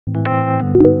Okay,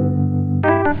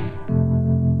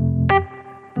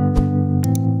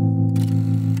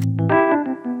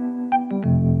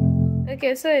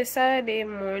 so it's Saturday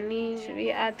morning. Should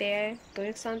be out there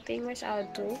doing something, which I'll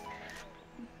do.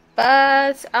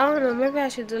 But I don't know, maybe I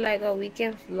should do like a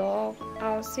weekend vlog.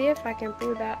 I'll see if I can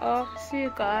pull that off. See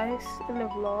you guys in the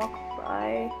vlog.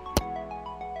 Bye.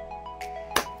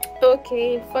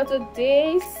 Okay, for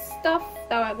today's stuff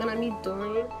that we're gonna be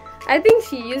doing, I think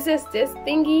she uses this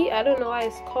thingy. I don't know what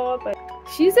it's called, but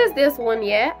she uses this one.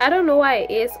 Yeah, I don't know why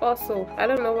it is. Also, I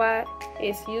don't know what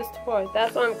it's used for.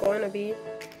 That's what I'm going to be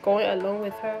going along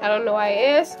with her. I don't know why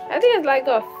it is. I think it's like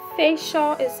a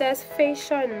facial. It says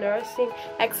facial nursing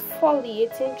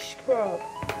exfoliating scrub.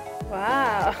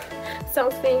 Wow,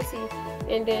 sounds fancy.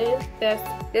 And then there's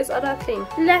this other thing.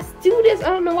 Let's do this. I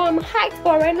don't know why I'm hyped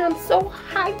for right now. I'm so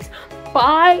hyped.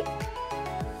 Bye.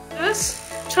 Just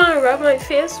trying to rub my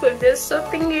face with this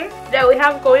something here that we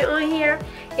have going on here.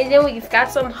 And then we've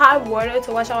got some hot water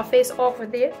to wash our face off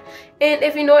with it. And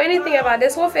if you know anything about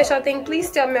this whole facial thing, please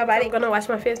tell me about it. I'm gonna wash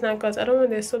my face now because I don't want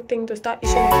this something to start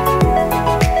itching.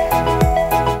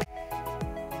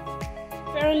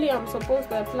 Apparently I'm supposed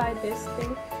to apply this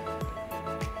thing.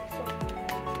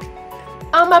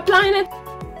 I'm applying it.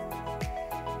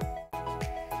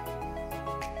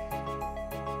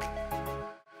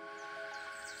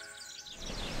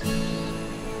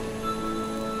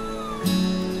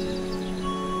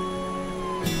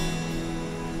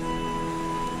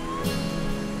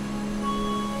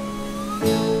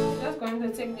 Just going to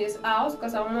take this out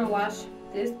because I want to wash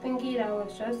this thingy that I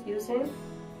was just using.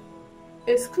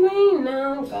 It's clean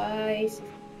now, guys.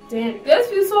 Damn, this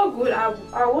feels so good. I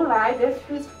won't lie, this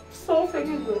feels so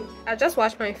freaking good. I just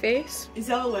washed my face. Is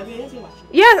that what you wash?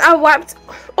 Yes, I wiped.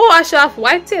 Oh, I should have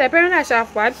wiped it. Apparently I should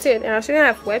have wiped it and I shouldn't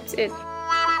have wiped it.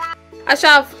 I should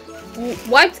have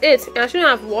wiped it and I shouldn't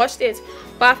have washed it,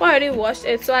 but I've already washed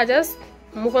it, so I just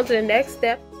move on to the next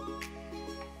step.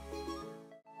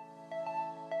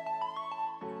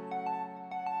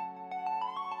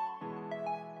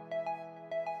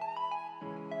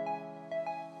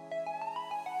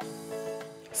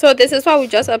 So this is what we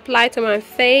just applied to my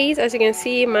face. As you can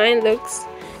see, mine looks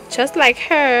just like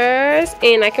hers,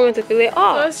 and I can't wait to feel it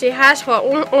off. So she has her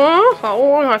own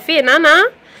on her face, Nana.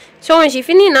 So when she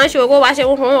finish now, she will go wash it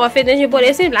on her face. Then she put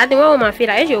this in black on my face.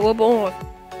 Like she will go on her.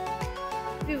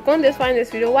 If you've gone this far in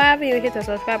this video, why haven't you hit the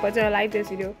subscribe button and like this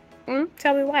video?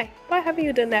 Tell me why. Why haven't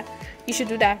you done that? You should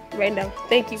do that right now.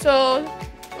 Thank you. So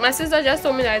my sister just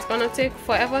told me that it's gonna take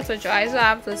forever to dry, so I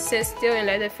have to sit still and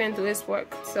let the fan do its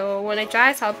work. So when it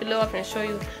dries, I'll peel it off and show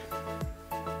you.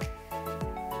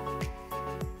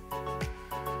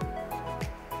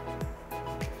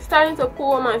 It's starting to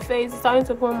pull on my face. It's starting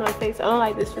to pull on my face. I don't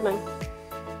like this feeling.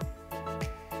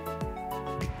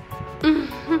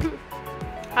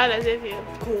 How does it feel?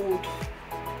 Cold.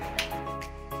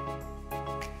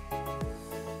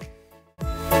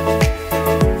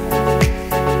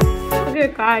 Okay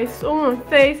guys, so my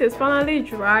face is finally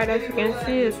dried. As you can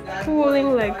see, it's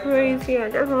pooling like crazy.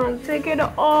 I just want to take it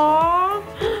off.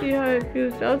 See how it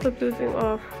feels. Just a few things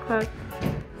off. Cause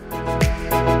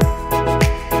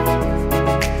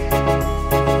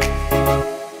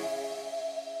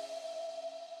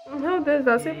how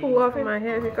does it pull off in my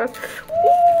hair? Because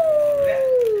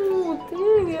ooh,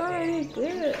 dang, it already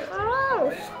did.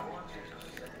 Ouch.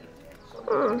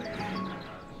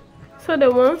 So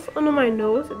the ones under my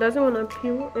nose, it doesn't want to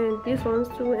peel, and these ones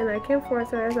too, and I can't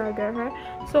force it as I get her.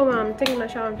 So when I'm taking a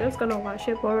shower, I'm just gonna wash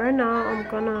it. But right now I'm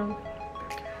gonna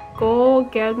go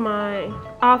get my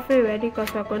outfit ready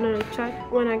because we're going to the church.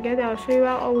 When I get there, I'll show you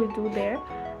all we do there,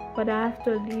 but I have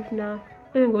to leave now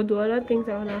and go do other things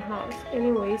around our house.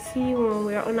 Anyway, see you when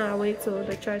we're on our way to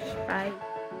the church. Bye.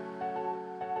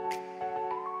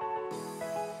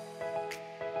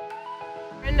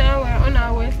 Right now we're on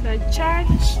our way to the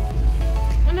church.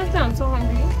 Honestly, I'm so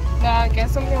hungry, but I'll get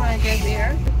something when I get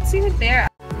there. See you there.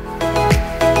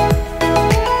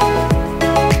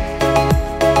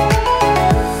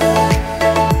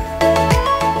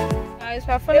 Guys,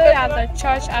 we're finally at the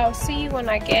church. I'll see you when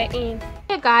I get in.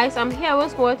 Hey guys, I'm here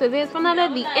with more. Today is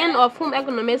finally the end of home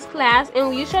economics class, and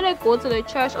we usually go to the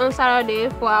church on Saturday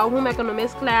for our home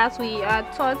economics class. We are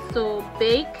taught to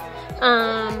bake,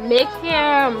 make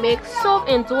hair, make soap,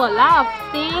 and do a lot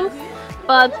of things.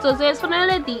 But today is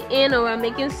finally the end, and we're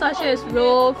making sausages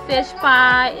roll, fish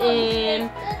pie, and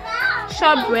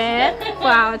shortbread for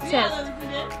our test.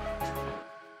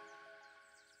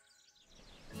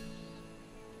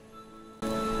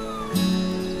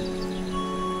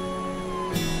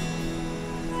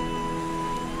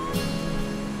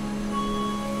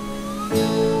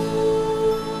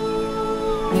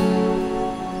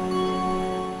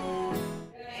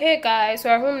 Hey guys,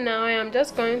 we're home now and I'm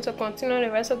just going to continue the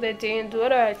rest of the day and do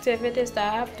other activities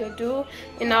that I have to do,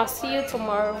 and I'll see you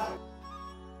tomorrow.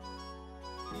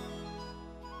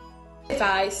 Hey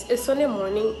guys, it's Sunday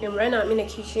morning and right now I'm in the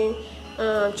kitchen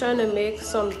trying to make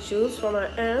some juice for my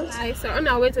aunt. Guys, so on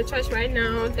our way to church right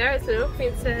now. There is a little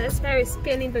princess who is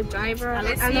spinning the driver.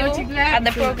 Let's see you at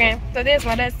the program. So this is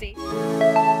what I see.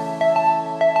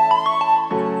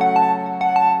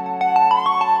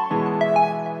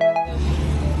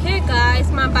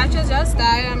 Guys, my battery just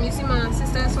died. I'm using my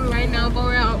sister's phone right now, but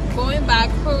we're going back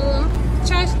home.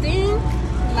 Church thing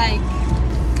like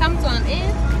come to an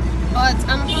end, but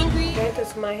I'm hungry. I'm going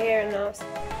to do my hair now.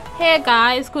 Hey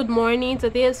guys, good morning.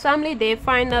 Today is family day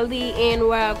finally, and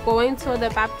we're going to the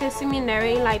Baptist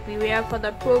Seminary in Liberia for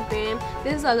the program.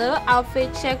 This is a little outfit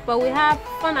check, but we have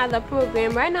fun at the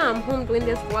program. Right now I'm home doing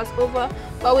this voiceover,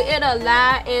 but we ate a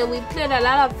lot and we played a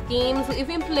lot of games. We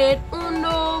even played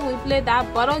Uno, we played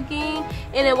that bottle game,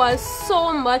 and it was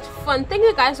so much fun. Thank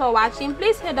you guys for watching.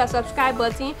 Please hit the subscribe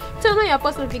button, turn on your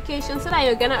post notifications so that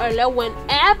you're gonna alert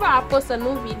whenever I post a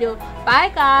new video.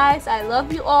 Bye guys, I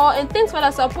love you all and thanks for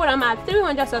the support. I'm at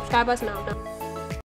 300 subscribers now.